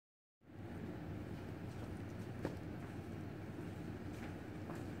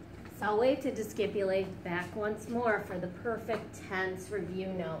So I'll wait to gesticulate back once more for the perfect tense review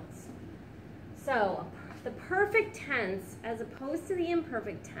notes. So the perfect tense, as opposed to the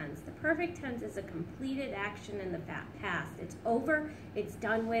imperfect tense, the perfect tense is a completed action in the past. It's over, it's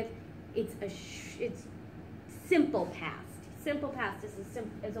done with, it's simple past. Simple past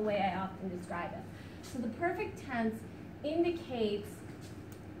is a way I often describe it. So the perfect tense indicates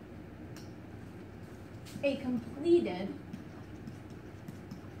a completed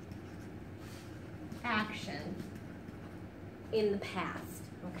action in the past,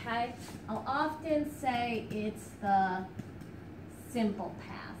 okay? I'll often say it's the simple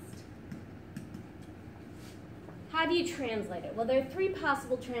past. How do you translate it? Well, there are three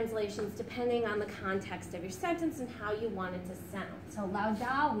possible translations depending on the context of your sentence and how you want it to sound. So,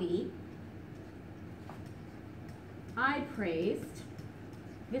 laudavi, I praised.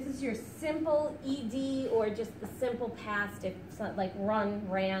 This is your simple ed or just the simple past. If it's not like run,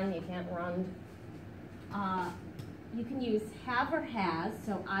 ran, you can't run. You can use have or has.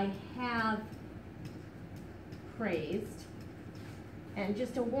 So I have praised. And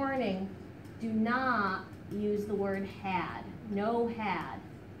just a warning, do not use the word had. No had.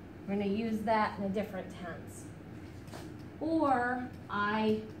 We're going to use that in a different tense. Or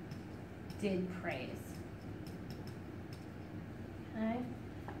I did praise. Okay?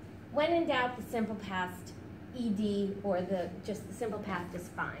 When in doubt, the simple past, ed, or just the simple past is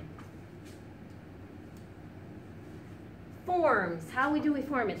fine. Forms, how do we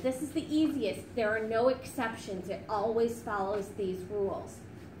form it? This is the easiest. There are no exceptions. It always follows these rules.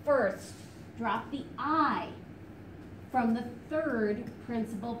 First, drop the I from the third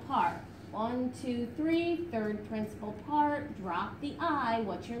principal part. 1, 2, 3, third principal part, drop the I.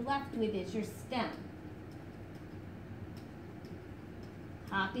 What you're left with is your stem.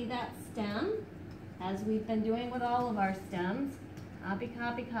 Copy that stem, as we've been doing with all of our stems. Copy,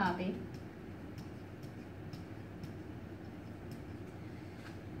 copy, copy.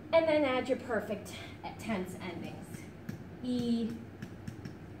 And then add your perfect tense endings.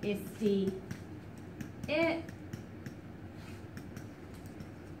 Isti, it,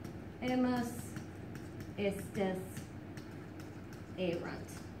 imus, istis,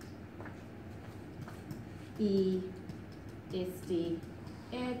 erunt. Isti,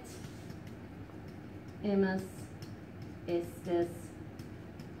 it, imus, istis,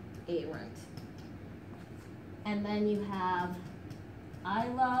 erunt. And then you have I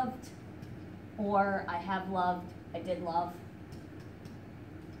loved, or I have loved, I did love.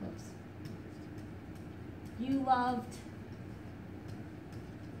 Oops. You loved,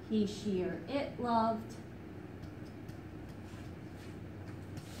 he, she, or it loved.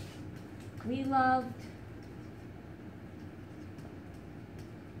 We loved.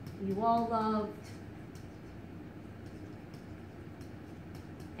 You all loved.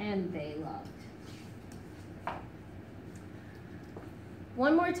 And they loved.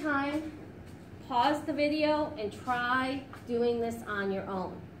 One more time, pause the video and try doing this on your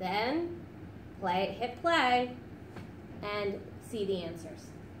own. Then hit play and see the answers.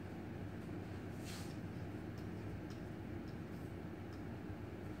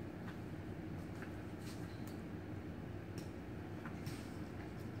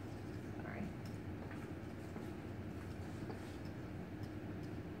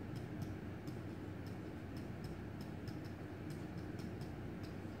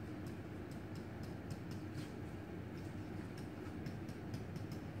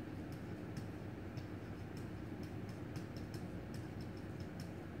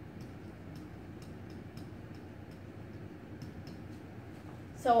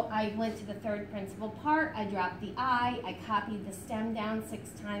 So I went to the third principal part, I dropped the I copied the stem down 6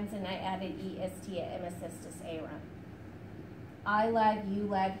 times, and I added est, imus, istis, erunt. I led, you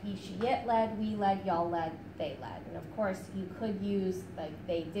led, he, she, it led, we led, y'all led, they led. And of course, you could use, like,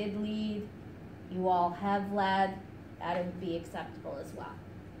 they did lead, you all have led, that would be acceptable as well.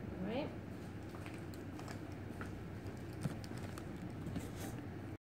 All right?